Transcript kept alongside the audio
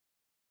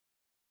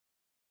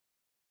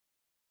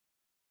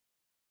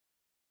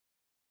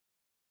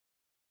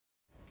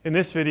In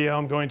this video,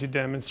 I'm going to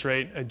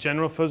demonstrate a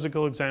general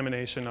physical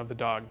examination of the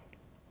dog.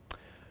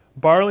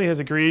 Barley has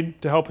agreed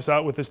to help us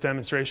out with this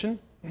demonstration.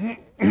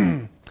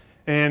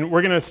 And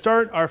we're going to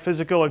start our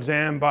physical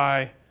exam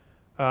by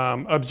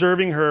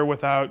observing her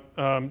without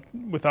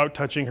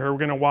touching her. We're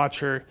going to watch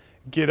her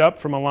get up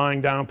from a lying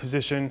down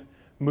position,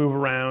 move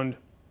around.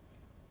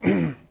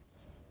 And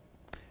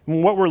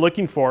what we're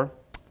looking for,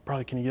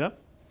 Barley, can you get up?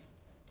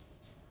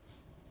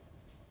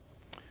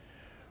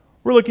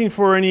 We're looking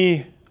for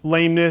any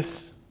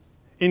lameness,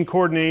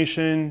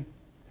 incoordination,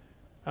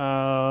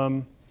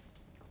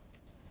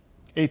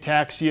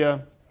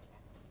 ataxia,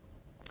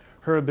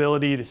 her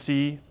ability to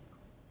see.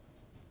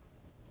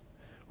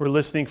 We're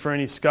listening for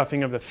any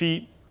scuffing of the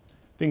feet,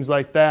 things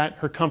like that.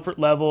 Her comfort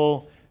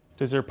level,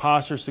 does her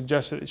posture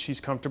suggest that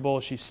she's comfortable,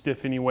 is she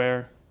stiff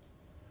anywhere?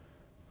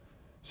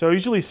 So I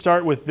usually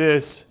start with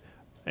this,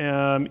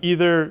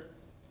 either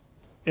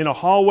in a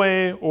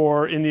hallway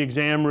or in the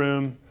exam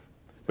room,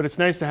 but it's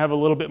nice to have a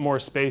little bit more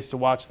space to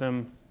watch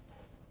them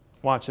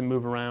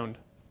move around.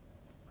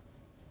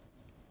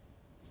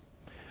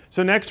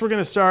 So next we're going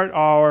to start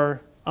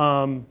our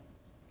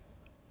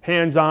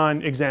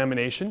hands-on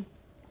examination.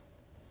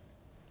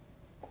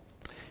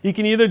 You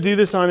can either do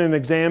this on an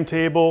exam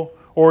table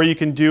or you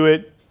can do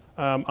it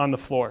on the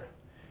floor.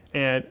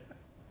 And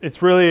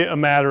it's really a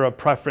matter of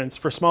preference.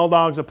 For small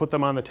dogs, I put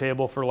them on the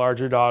table. For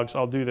larger dogs,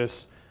 I'll do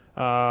this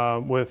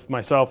with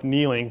myself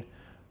kneeling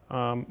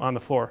on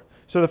the floor.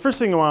 So the first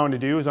thing I want to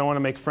do is I want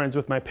to make friends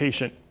with my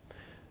patient.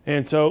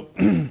 And so,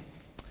 hey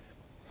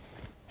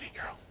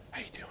girl, how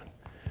you doing?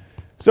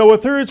 So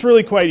with her, it's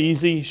really quite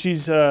easy.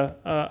 She's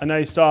a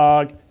nice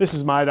dog. This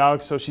is my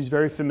dog, so she's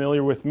very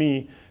familiar with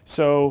me.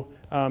 So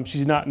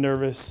she's not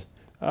nervous.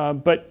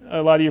 But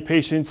a lot of your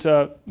patients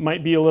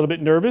might be a little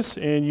bit nervous,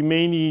 and you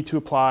may need to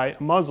apply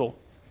a muzzle.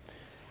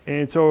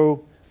 And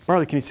so,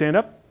 Marley, can you stand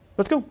up?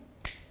 Let's go.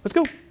 Let's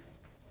go. Can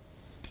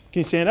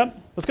you stand up?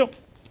 Let's go.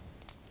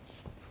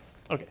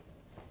 Okay.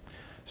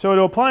 So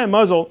to apply a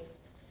muzzle,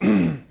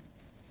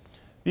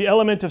 the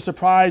element of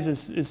surprise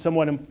is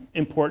somewhat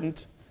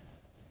important.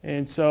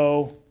 And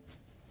so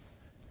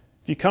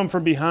if you come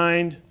from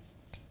behind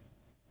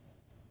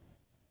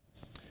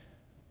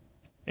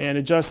and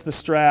adjust the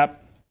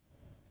strap,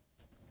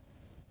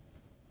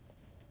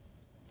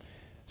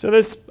 so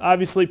this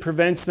obviously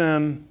prevents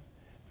them,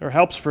 or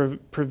helps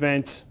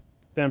prevent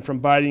them from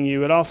biting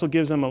you. It also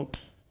gives them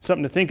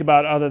something to think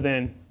about other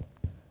than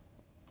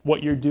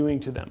what you're doing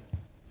to them.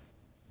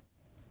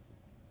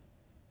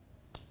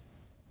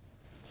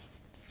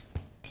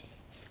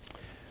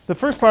 The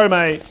first part of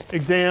my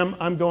exam,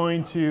 I'm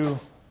going to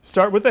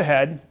start with the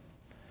head,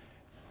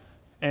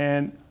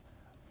 and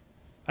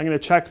I'm going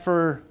to check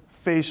for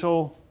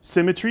facial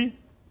symmetry.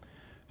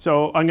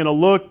 So I'm going to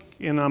look,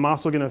 and I'm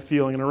also going to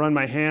feel. I'm going to run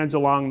my hands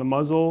along the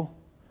muzzle,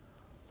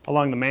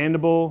 along the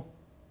mandible,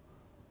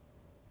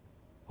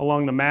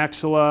 along the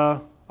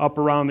maxilla, up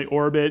around the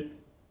orbit.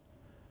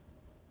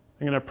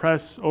 I'm going to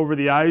press over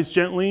the eyes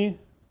gently.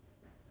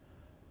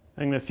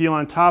 I'm going to feel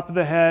on top of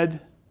the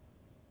head.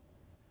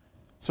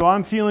 So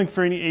I'm feeling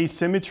for any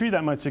asymmetry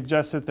that might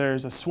suggest that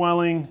there's a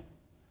swelling,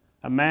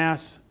 a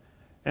mass,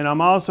 and I'm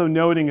also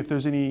noting if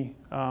there's any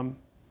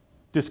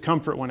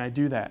discomfort when I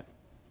do that.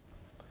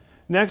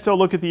 Next, I'll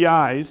look at the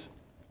eyes,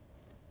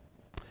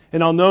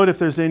 and I'll note if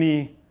there's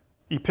any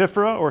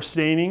epiphora or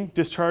staining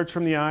discharge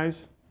from the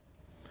eyes.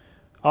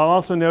 I'll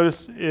also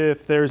notice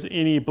if there's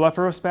any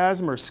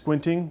blepharospasm or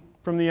squinting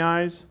from the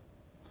eyes.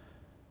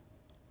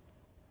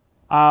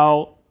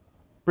 I'll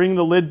bring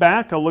the lid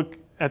back. I'll look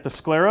at the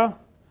sclera.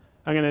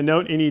 I'm going to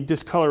note any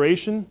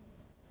discoloration.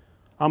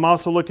 I'm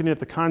also looking at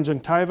the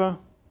conjunctiva,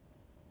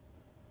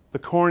 the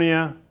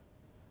cornea,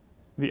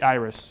 the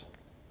iris.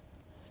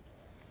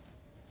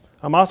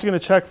 I'm also going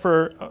to check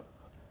for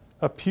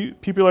a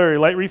pupillary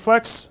light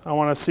reflex. I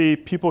want to see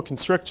pupil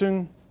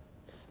constriction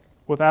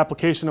with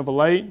application of a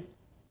light.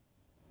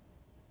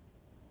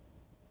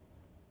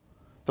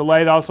 The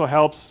light also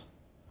helps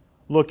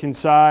look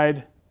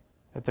inside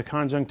at the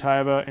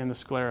conjunctiva and the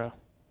sclera.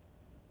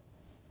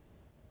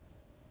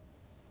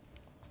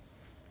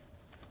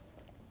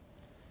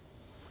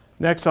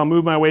 Next, I'll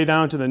move my way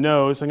down to the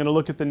nose. I'm going to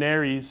look at the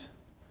nares.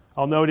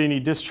 I'll note any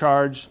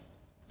discharge.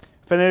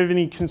 If I have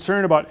any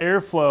concern about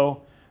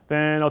airflow,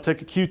 then I'll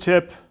take a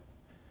Q-tip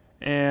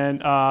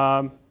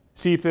and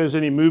see if there's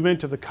any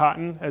movement of the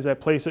cotton as I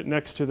place it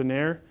next to the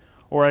nare,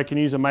 or I can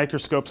use a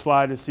microscope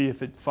slide to see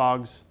if it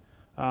fogs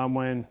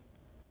when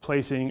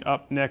placing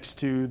up next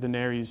to the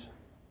nares.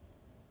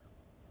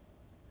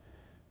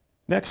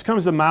 Next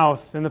comes the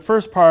mouth, and the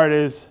first part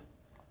is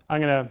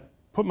I'm going to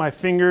put my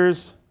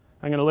fingers,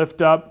 I'm going to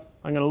lift up,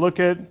 I'm going to look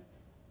at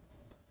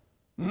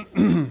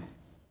the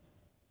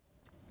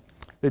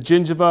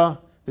gingiva,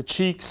 the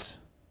cheeks.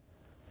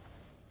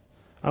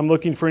 I'm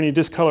looking for any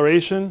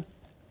discoloration.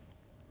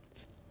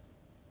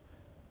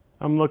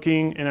 I'm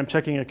looking and I'm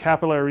checking a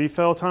capillary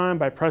refill time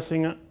by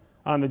pressing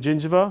on the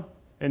gingiva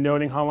and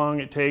noting how long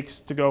it takes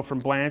to go from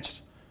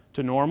blanched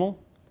to normal.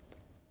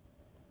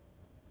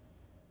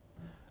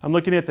 I'm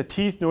looking at the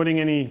teeth, noting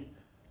any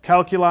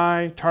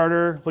calculi,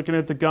 tartar, looking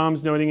at the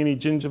gums, noting any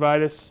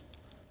gingivitis,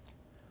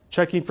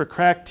 checking for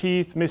cracked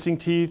teeth, missing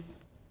teeth.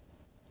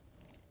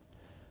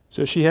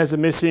 So she has a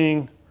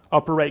missing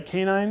upper right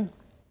canine.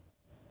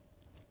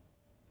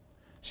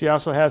 She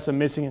also has some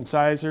missing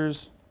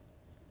incisors.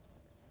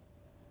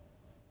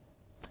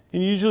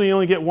 And you usually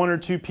only get 1 or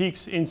 2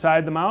 peeks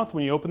inside the mouth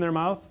when you open their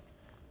mouth.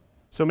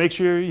 So make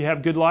sure you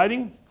have good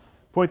lighting.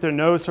 Point their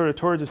nose sort of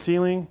towards the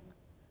ceiling.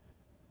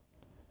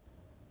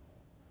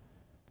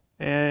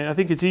 And I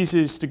think it's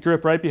easiest to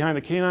grip right behind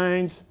the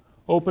canines,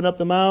 open up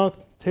the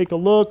mouth, take a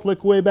look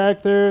way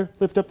back there,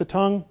 lift up the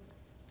tongue.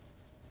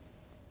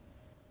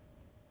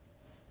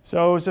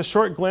 So it was a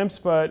short glimpse,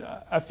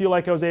 but I feel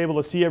like I was able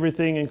to see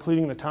everything,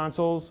 including the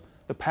tonsils,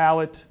 the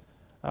palate,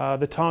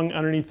 the tongue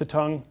underneath the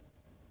tongue.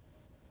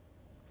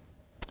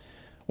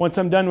 Once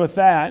I'm done with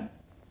that,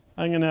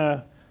 I'm going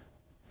to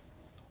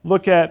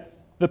look at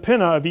the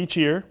pinna of each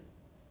ear.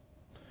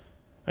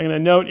 I'm going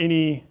to note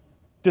any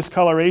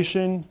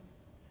discoloration,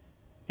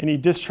 any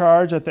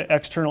discharge at the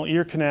external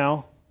ear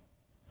canal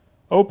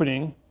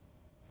opening.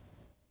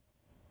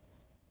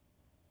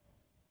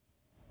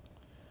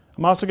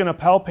 I'm also going to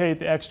palpate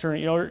the external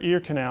ear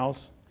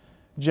canals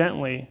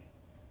gently.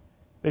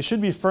 They should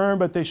be firm,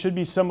 but they should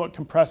be somewhat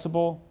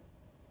compressible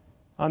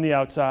on the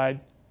outside,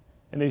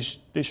 and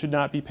they should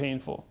not be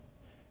painful.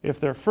 If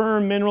they're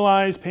firm,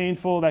 mineralized,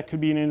 painful, that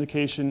could be an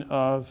indication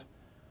of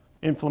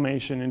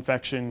inflammation,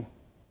 infection.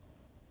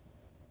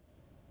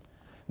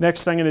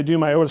 Next, I'm going to do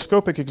my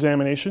otoscopic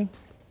examination.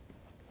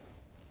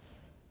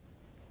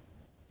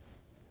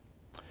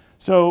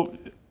 So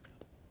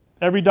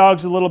every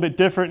dog's a little bit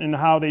different in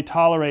how they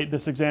tolerate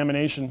this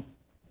examination.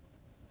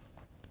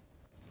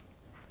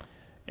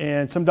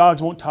 And some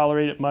dogs won't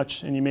tolerate it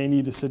much, and you may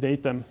need to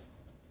sedate them.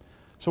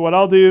 So what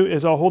I'll do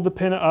is I'll hold the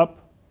pinna up.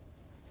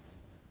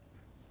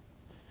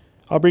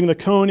 I'll bring the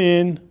cone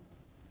in,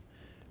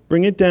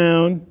 bring it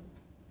down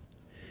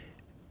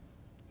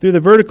through the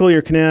vertical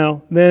ear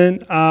canal. Then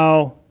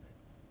I'll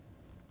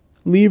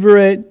lever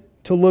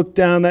it to look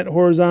down that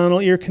horizontal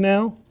ear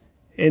canal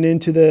and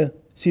into the,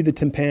 see the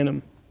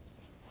tympanum.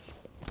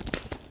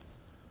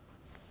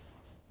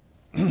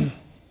 Yeah.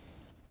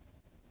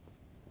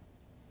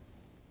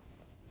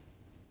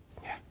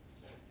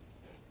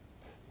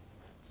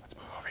 Let's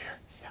move over here.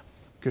 Yeah.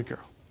 Good girl.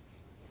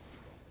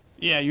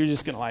 Yeah, you're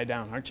just going to lie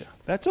down, aren't you?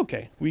 That's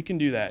okay. We can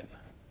do that.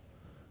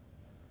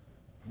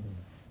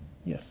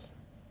 Yes.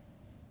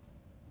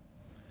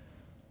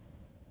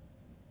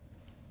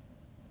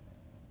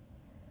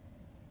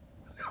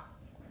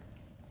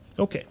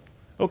 Okay.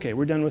 Okay,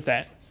 we're done with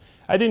that.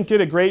 I didn't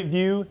get a great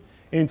view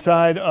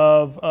inside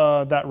of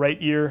that right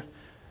ear.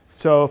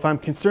 So if I'm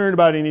concerned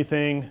about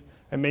anything,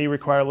 it may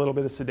require a little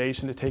bit of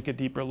sedation to take a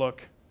deeper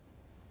look.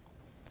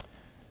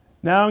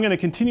 Now I'm going to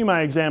continue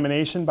my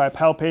examination by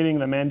palpating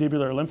the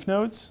mandibular lymph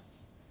nodes.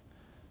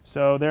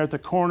 So they're at the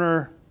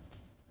corner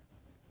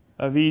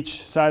of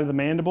each side of the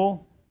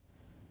mandible.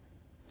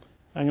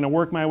 I'm going to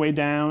work my way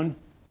down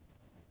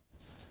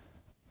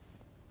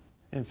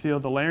and feel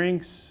the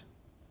larynx,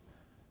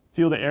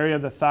 feel the area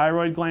of the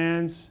thyroid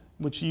glands,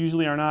 which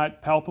usually are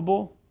not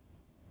palpable.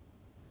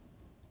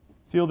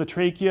 Feel the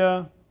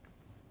trachea.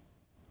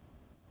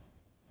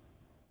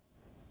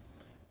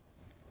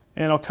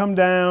 And I'll come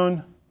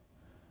down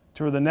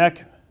to where the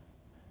neck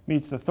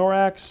meets the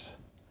thorax.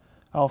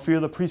 I'll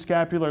feel the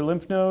prescapular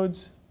lymph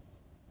nodes.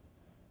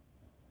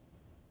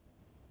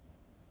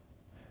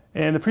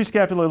 And the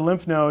prescapular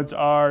lymph nodes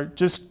are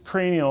just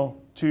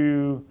cranial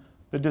to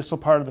the distal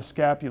part of the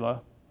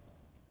scapula.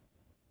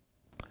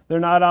 They're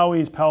not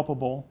always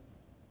palpable.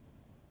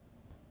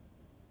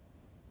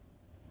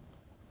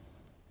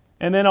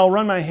 And then I'll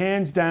run my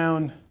hands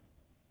down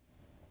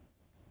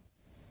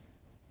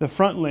the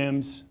front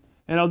limbs.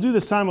 And I'll do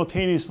this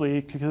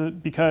simultaneously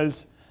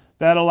because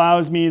that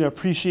allows me to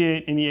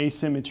appreciate any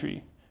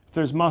asymmetry. If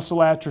there's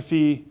muscle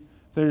atrophy,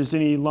 if there's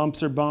any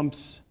lumps or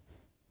bumps.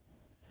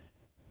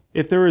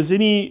 If there was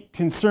any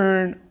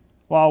concern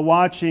while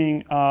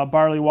watching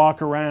Barley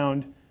walk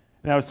around,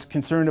 and I was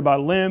concerned about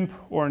a limp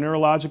or a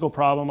neurological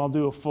problem, I'll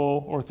do a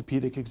full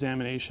orthopedic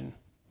examination.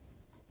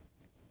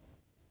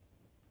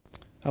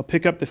 I'll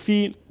pick up the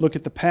feet, look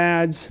at the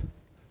pads,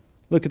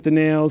 look at the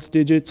nails,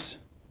 digits.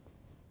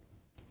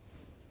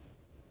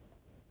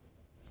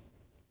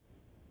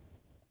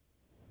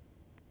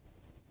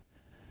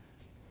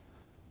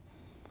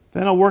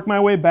 Then I'll work my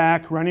way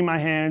back, running my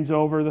hands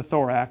over the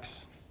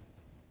thorax.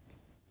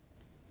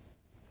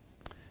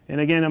 And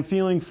again, I'm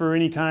feeling for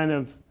any kind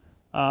of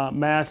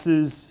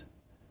masses,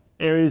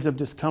 areas of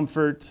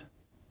discomfort.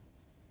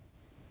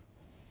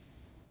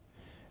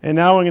 And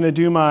now I'm going to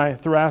do my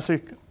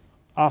thoracic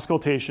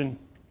auscultation.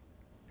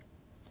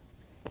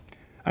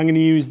 I'm going to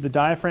use the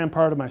diaphragm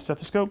part of my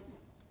stethoscope.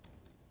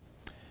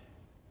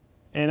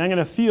 And I'm going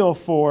to feel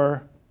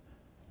for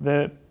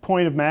the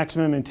point of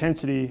maximum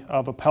intensity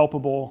of a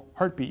palpable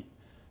heartbeat.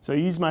 So I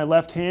use my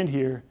left hand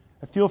here.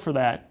 I feel for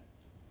that.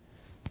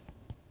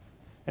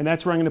 And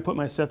that's where I'm going to put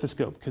my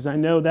stethoscope, because I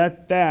know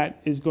that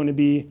that is going to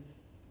be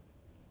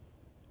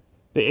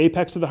the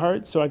apex of the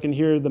heart, so I can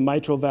hear the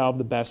mitral valve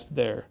the best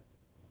there.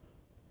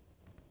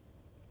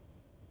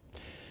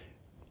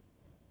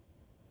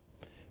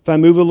 If I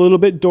move a little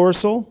bit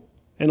dorsal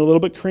and a little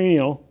bit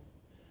cranial,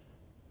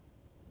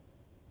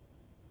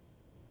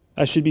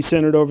 I should be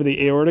centered over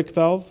the aortic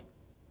valve.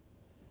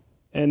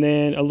 And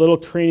then a little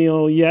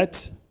cranial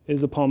yet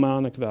is the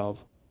pulmonic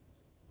valve.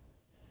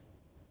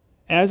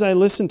 As I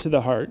listen to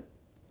the heart,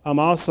 I'm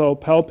also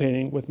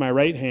palpating with my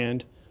right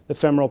hand the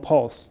femoral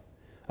pulse.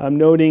 I'm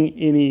noting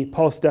any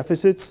pulse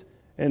deficits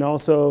and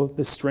also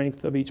the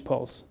strength of each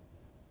pulse.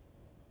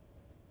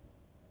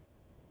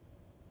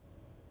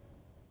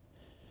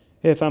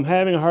 If I'm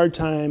having a hard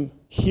time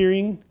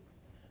hearing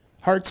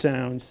heart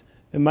sounds,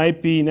 it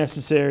might be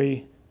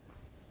necessary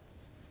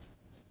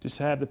just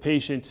to have the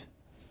patient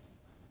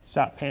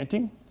stop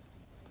panting.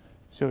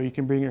 So you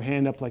can bring your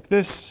hand up like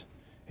this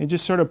and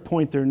just sort of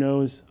point their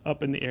nose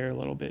up in the air a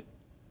little bit.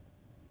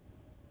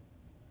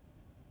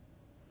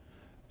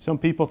 Some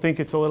people think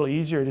it's a little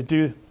easier to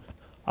do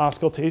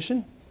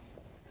auscultation,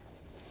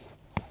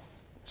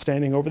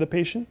 standing over the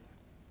patient.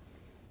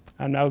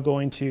 I'm now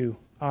going to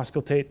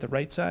auscultate the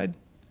right side,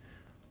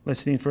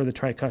 listening for the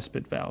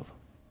tricuspid valve.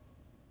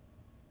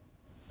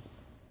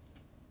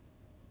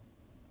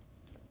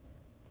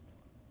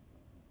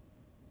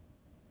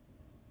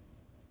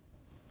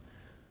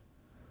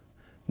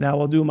 Now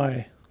I'll do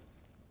my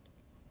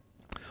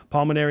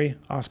pulmonary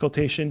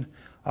auscultation.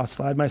 I'll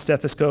slide my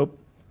stethoscope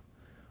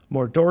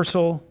more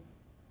dorsal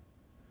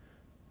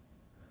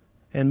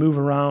and move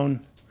around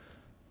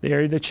the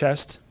area of the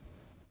chest,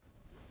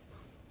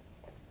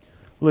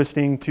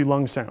 listening to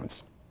lung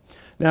sounds.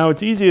 Now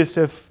it's easiest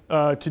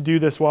to do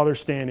this while they're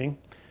standing,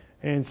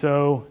 and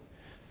so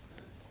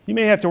you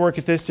may have to work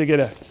at this to get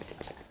a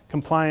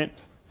compliant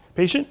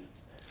patient.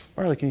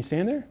 Marley, can you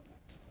stand there?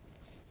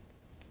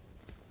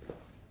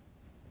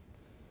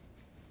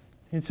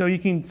 And so you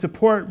can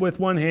support with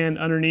one hand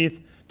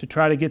underneath to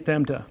try to get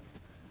them to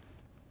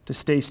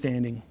stay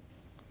standing.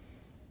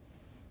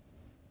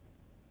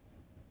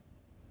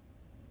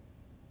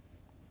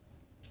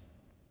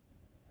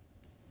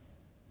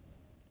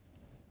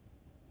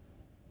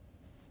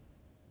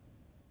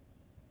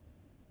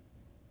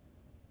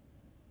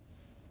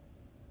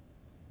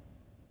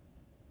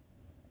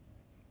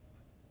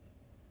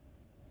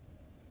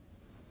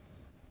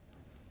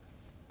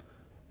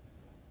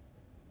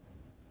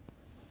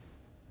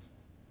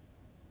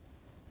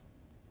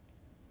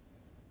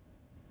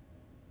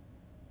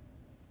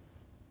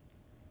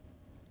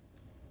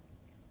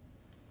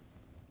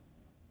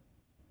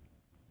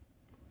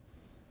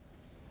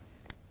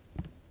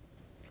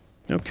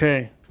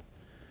 Okay.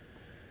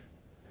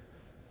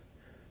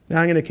 Now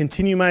I'm going to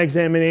continue my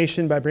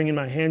examination by bringing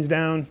my hands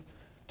down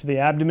to the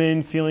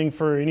abdomen, feeling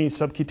for any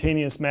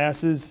subcutaneous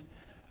masses.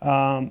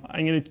 I'm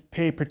going to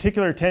pay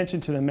particular attention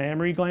to the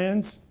mammary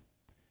glands,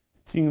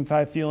 seeing if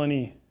I feel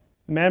any.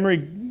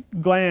 Mammary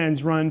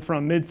glands run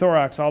from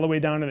mid-thorax all the way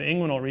down to the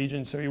inguinal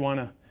region, so you want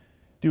to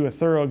do a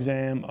thorough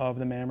exam of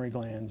the mammary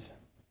glands.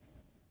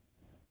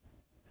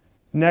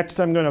 Next,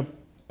 I'm going to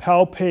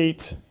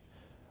palpate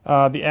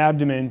the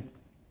abdomen.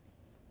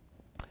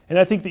 And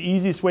I think the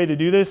easiest way to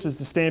do this is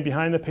to stand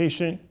behind the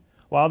patient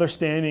while they're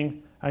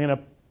standing. I'm going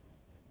to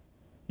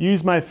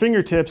use my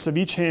fingertips of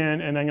each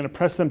hand and I'm going to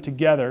press them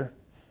together.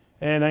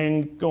 And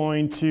I'm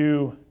going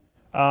to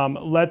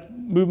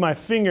move my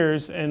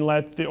fingers and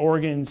let the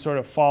organs sort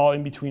of fall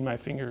in between my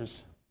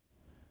fingers.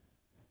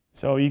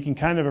 So you can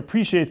kind of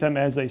appreciate them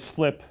as they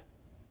slip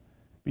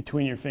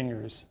between your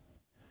fingers.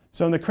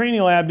 So in the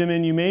cranial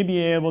abdomen, you may be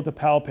able to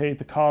palpate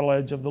the caudal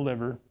edge of the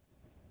liver.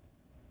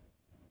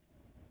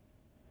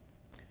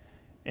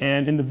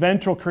 And in the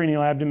ventral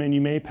cranial abdomen, you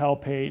may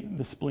palpate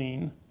the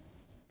spleen.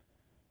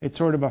 It's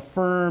sort of a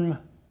firm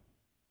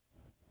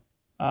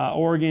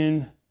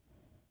organ.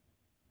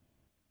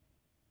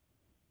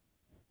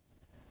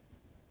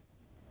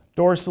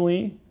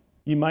 Dorsally,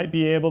 you might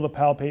be able to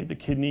palpate the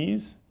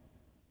kidneys.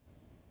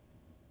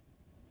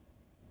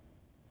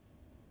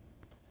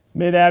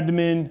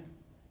 Mid-abdomen,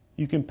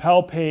 you can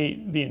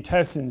palpate the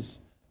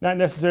intestines, not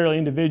necessarily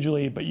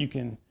individually, but you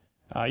can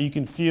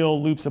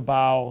feel loops of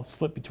bowel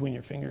slip between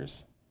your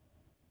fingers.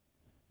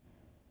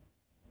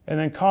 And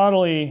then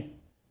caudally,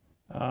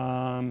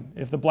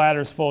 if the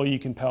bladder is full, you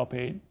can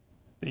palpate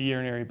the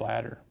urinary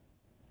bladder.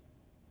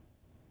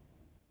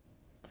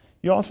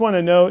 You also want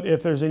to note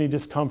if there's any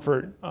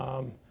discomfort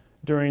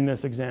during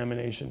this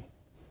examination.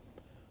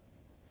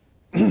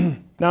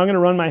 Now I'm going to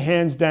run my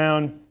hands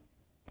down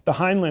the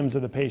hind limbs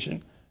of the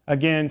patient,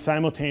 again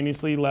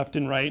simultaneously left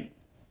and right,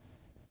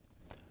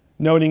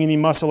 noting any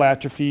muscle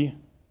atrophy.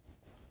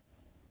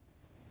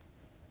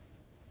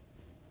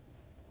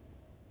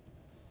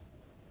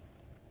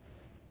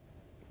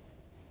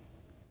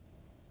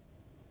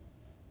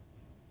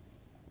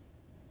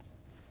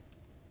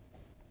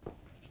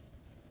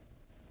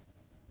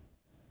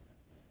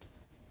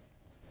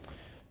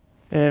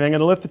 And I'm going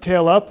to lift the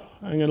tail up.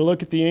 I'm going to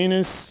look at the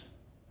anus.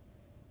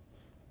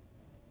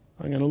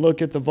 I'm going to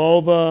look at the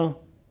vulva.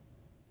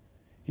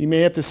 You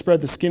may have to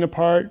spread the skin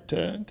apart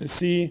to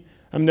see.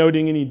 I'm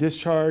noting any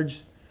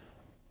discharge.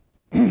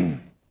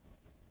 And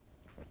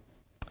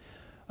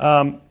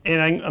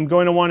I'm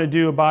going to want to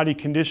do a body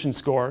condition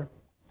score.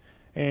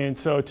 And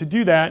so to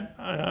do that,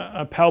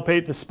 I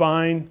palpate the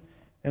spine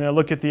and I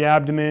look at the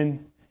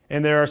abdomen,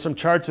 and there are some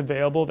charts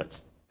available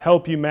that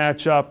help you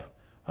match up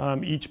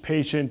each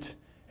patient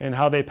and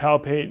how they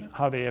palpate,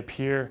 how they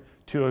appear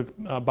to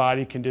a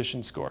body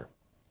condition score.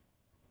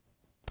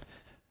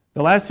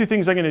 The last two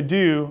things I'm going to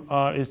do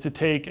is to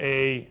take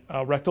a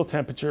rectal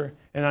temperature,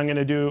 and I'm going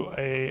to do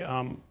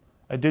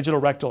a digital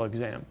rectal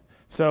exam.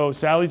 So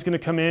Sally's going to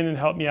come in and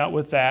help me out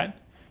with that.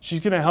 She's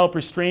going to help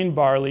restrain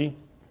Barley,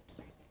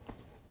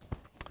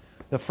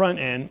 the front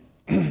end.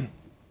 I'm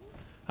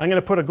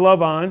going to put a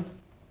glove on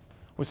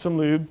with some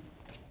lube.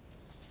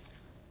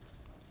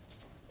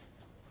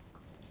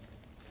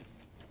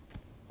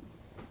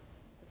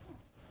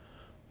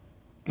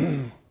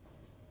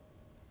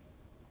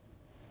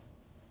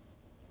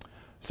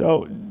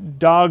 So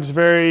dogs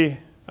vary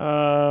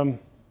in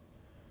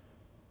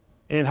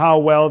how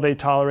well they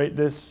tolerate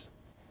this.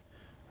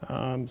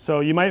 So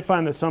you might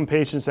find that some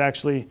patients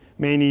actually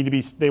may need to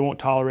be, they won't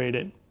tolerate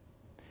it.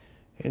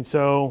 And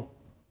so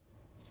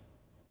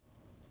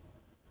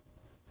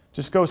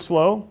just go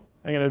slow.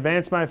 I'm going to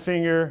advance my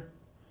finger.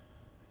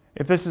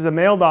 If this is a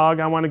male dog,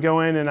 I want to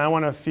go in and I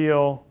want to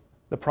feel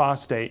the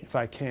prostate if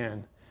I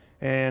can.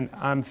 And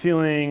I'm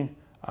feeling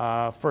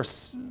for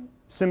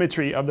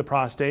symmetry of the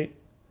prostate,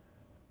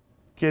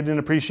 get an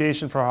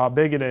appreciation for how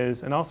big it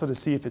is, and also to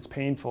see if it's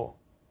painful.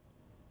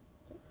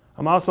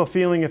 I'm also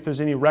feeling if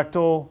there's any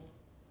rectal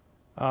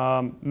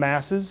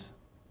masses.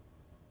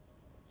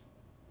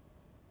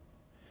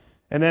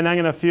 And then I'm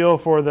going to feel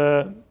for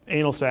the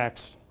anal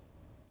sacs.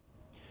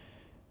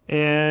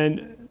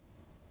 And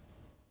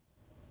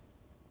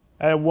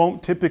I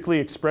won't typically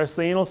express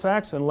the anal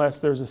sacs unless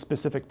there's a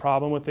specific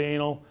problem with the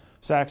anal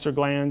sacs or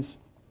glands.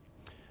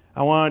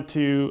 I want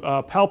to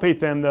palpate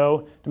them,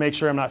 though, to make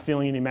sure I'm not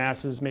feeling any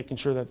masses, making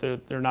sure that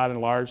they're not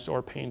enlarged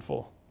or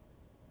painful.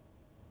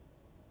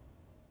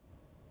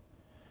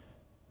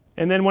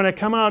 And then when I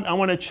come out, I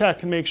want to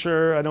check and make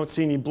sure I don't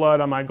see any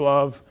blood on my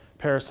glove,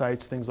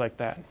 parasites, things like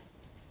that.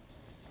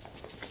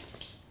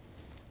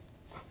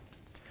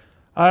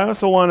 I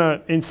also want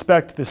to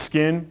inspect the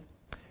skin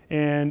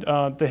and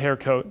the hair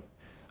coat.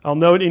 I'll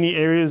note any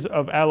areas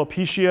of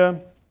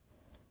alopecia.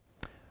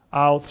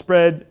 I'll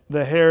spread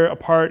the hair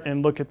apart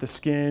and look at the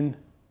skin.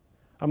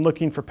 I'm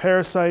looking for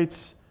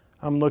parasites.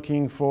 I'm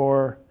looking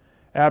for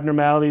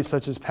abnormalities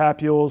such as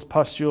papules,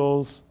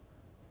 pustules,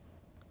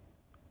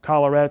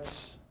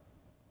 collarettes,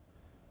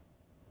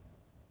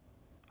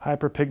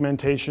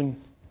 hyperpigmentation.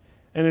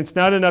 And it's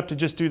not enough to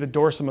just do the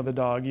dorsum of the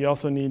dog. You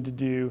also need to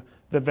do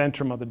the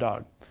ventrum of the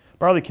dog.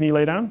 Barley, can you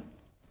lay down?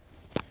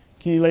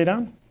 Can you lay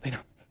down? Lay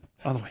down.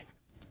 All the way.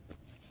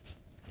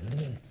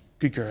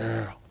 Good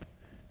girl.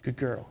 Good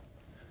girl.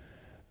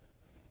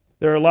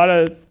 There are a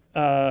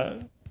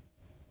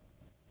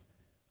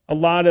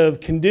lot of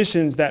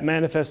conditions that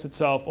manifest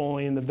itself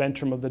only in the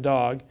ventrum of the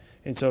dog,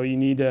 and so you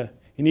need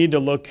to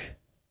look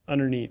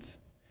underneath.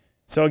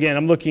 So again,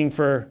 I'm looking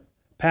for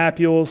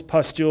papules,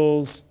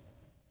 pustules,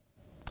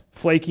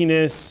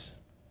 flakiness,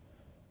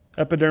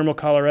 epidermal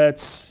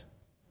collarettes,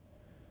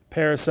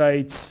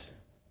 parasites.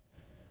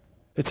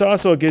 It's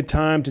also a good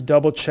time to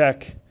double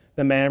check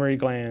the mammary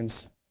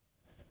glands.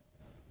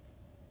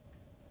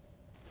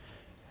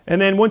 And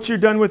then once you're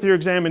done with your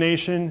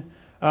examination,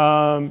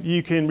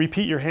 you can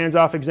repeat your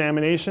hands-off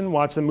examination,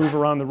 watch them move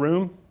around the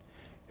room.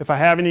 If I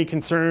have any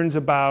concerns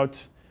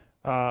about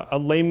a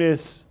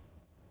lameness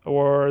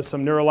or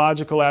some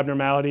neurological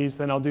abnormalities,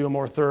 then I'll do a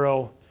more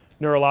thorough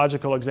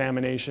neurological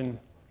examination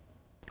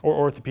or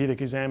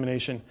orthopedic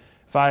examination.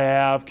 If I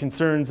have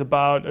concerns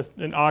about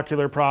an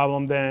ocular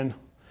problem, then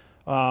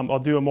I'll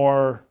do a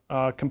more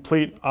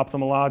complete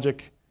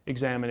ophthalmologic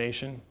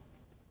examination.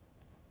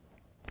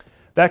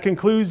 That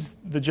concludes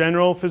the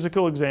general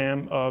physical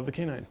exam of the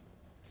canine.